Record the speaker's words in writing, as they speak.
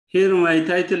Here my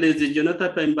title is the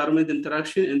Genotype Environment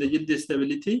Interaction and the Yield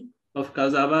Stability of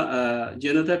Cassava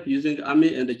genotype using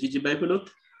AMI and the GG plot.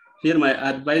 Here my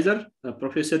advisor,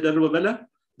 Professor Darwabala,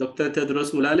 Dr.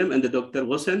 Tedros Mulalem, and Dr.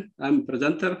 Hossein. I'm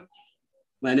presenter.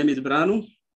 My name is Berhanu.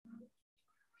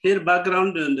 Here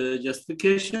background and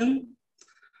justification.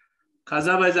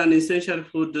 Cassava is an essential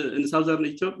food in southern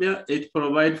Ethiopia. It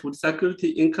provides food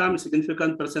security, income,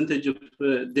 significant percentage of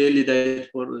daily diet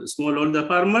for smallholder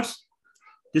farmers.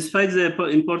 Despite the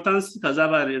importance,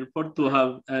 Cassava report to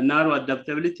have a narrow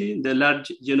adaptability in the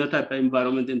large genotype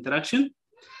environment interaction.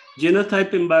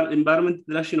 Genotype environment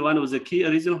interaction, one of the key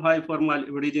reasons why formal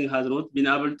breeding has not been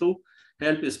able to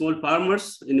help small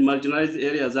farmers in marginalized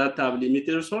areas that have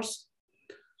limited resources.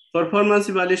 Performance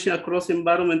evaluation across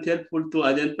environment helpful to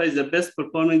identify the best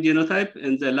performing genotype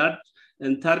in the large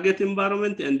and target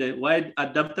environment and the wide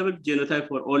adaptable genotype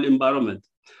for all environment.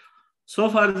 So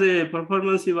far, the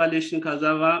performance evaluation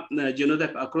Cassava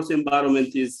genotype across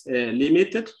environment is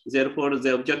limited. Therefore,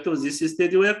 the objective of this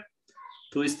study were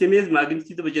to estimate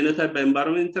magnitude of genotype by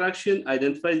environment interaction,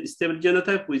 identify stable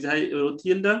genotype with high root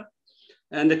yield,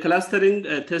 and the clustering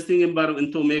testing environment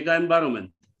into mega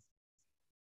environment.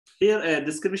 Here, a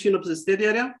description of the study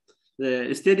area.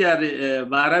 The study are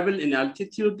variable in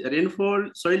altitude,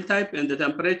 rainfall, soil type, and the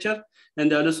temperature,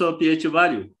 and also pH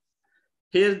value.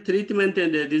 Here, treatment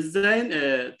and design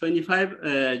 25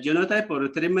 genotype or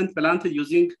treatment planted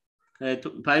using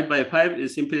 5x5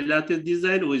 simply lattice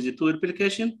design with 2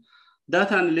 replication.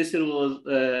 Data analysis was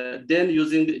done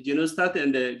using Genostat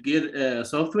and GEAR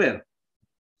software.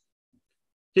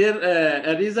 Here,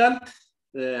 a result,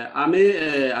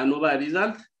 AMI ANOVA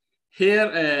result.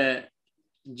 Here,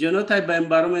 genotype by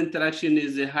environment interaction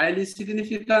is highly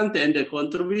significant and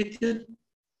contributed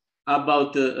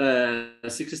about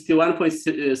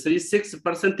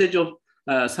 61.36% of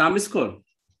SAM score.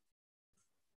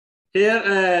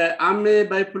 Here, AMI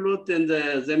by plot and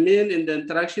the mean in the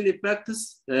interaction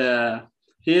effects.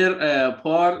 Here,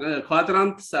 4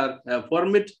 quadrants are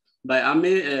formed by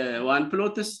AMI 1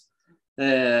 plots.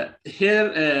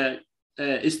 Here,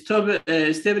 stable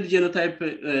genotype,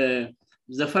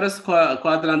 the first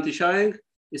quadrant is showing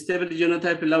stable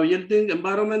genotype low yielding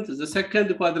environment. The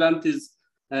second quadrant is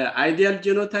ideal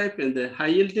genotype and the high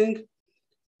yielding.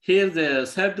 Here, the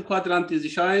third quadrant is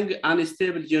showing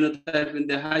unstable genotype in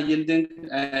the high yielding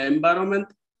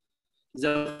environment.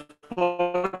 The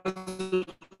fourth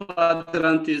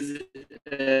quadrant is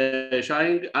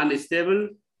showing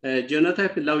unstable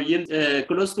genotype low yield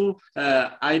close to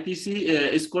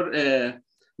IPC score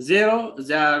 0.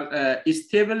 They are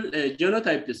stable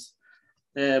genotypes.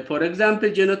 For example,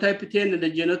 genotype 10 and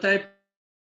the genotype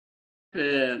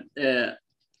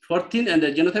 14 and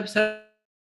the genotype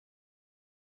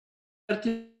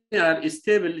 13 are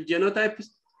stable genotypes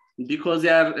because they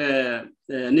are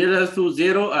nearer to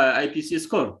 0 IPC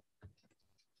score.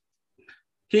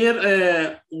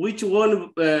 Here, which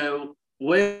one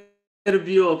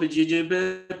view of GG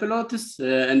plots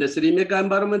and the 3 mega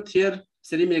environment. Here,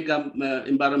 3 mega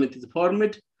environment is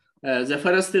formed. The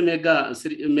first mega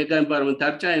environment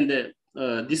Tarcha and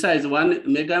this is 1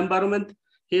 mega environment.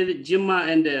 Here, Jimma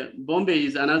and Bombay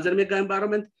is another mega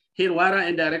environment. Here, Wara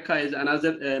and Areka is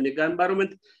another mega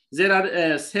environment. There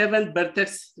are 7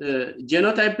 vertex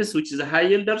genotypes, which is high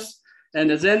yielders.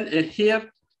 And then here,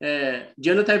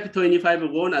 genotype 25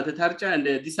 won at Tarcha and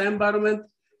this environment.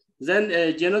 Then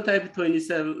genotype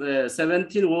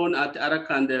 17 won at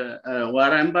Araka and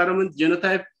Wara environment.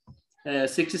 Genotype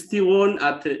 61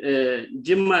 at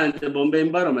Jimma and Bombay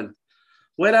environment.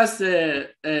 Whereas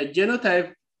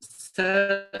genotype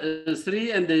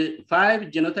 3 and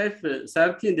 5, genotype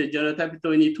 13, the genotype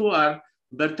 22 are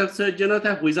vertex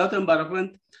genotype without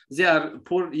environment. They are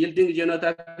poor yielding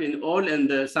genotype in all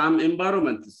and some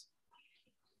environments.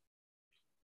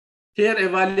 Here,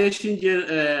 evaluation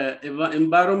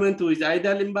environment with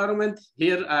ideal environment.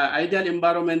 Here, ideal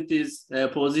environment is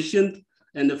positioned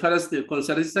in the first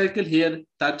conservation cycle. Here,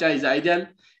 Tacha is ideal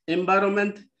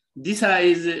environment. This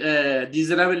is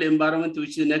desirable environment,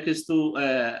 which is next to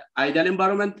ideal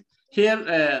environment.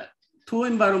 Here, 2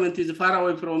 environment is far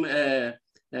away from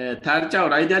Tarcha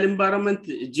or ideal environment.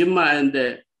 Jimma and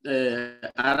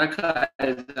Araka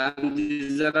is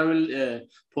undesirable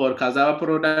for Cassava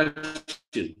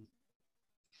production.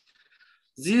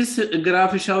 This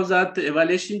graph shows that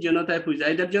evaluation genotype with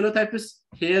ideal genotypes.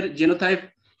 Here, genotype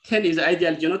 10 is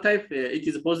ideal genotype. It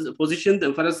is positioned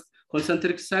in first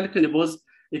concentric cycle because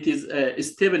it is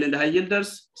stable in the high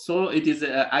yielders. So it is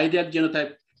ideal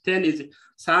genotype 10 is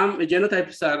some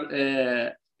genotypes are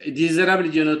desirable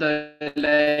genotype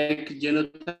like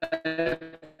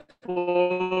genotype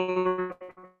 4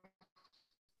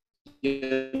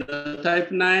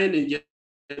 Genotype 9 and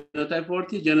genotype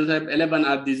 40, genotype 11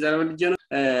 are desirable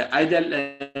ideal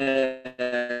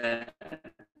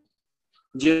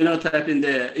genotype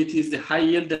it is the high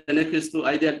yield next to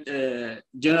ideal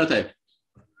genotype.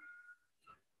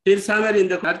 Here summary in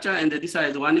the culture and this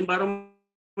is one environment,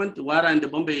 Wara and the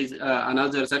Bombay is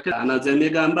another second, another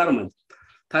mega environment.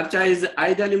 Tarcha is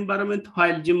ideal environment,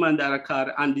 while Jim and Arak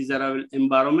are undesirable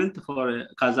environment for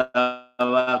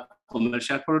Cassava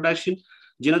commercial production.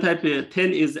 Genotype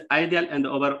 10 is ideal and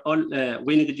overall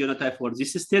winning genotype for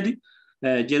this study.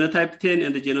 Genotype 10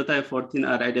 and the genotype 14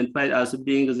 are identified as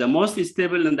being the most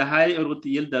stable and the high root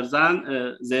yielder than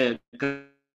the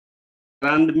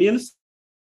grand means.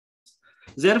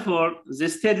 Therefore, the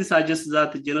study suggests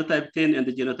that genotype 10 and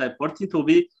the genotype 14 to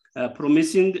be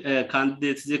promising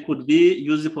candidates. They could be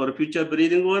used for future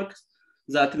breeding work.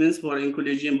 That means for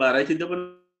inclusion variety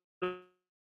development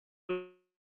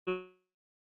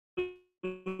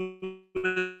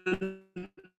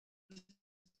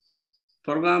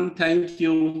program. Thank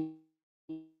you.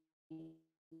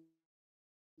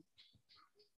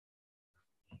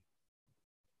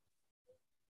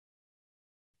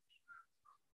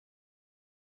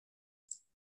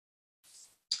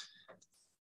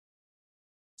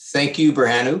 Thank you,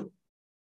 Berhanu.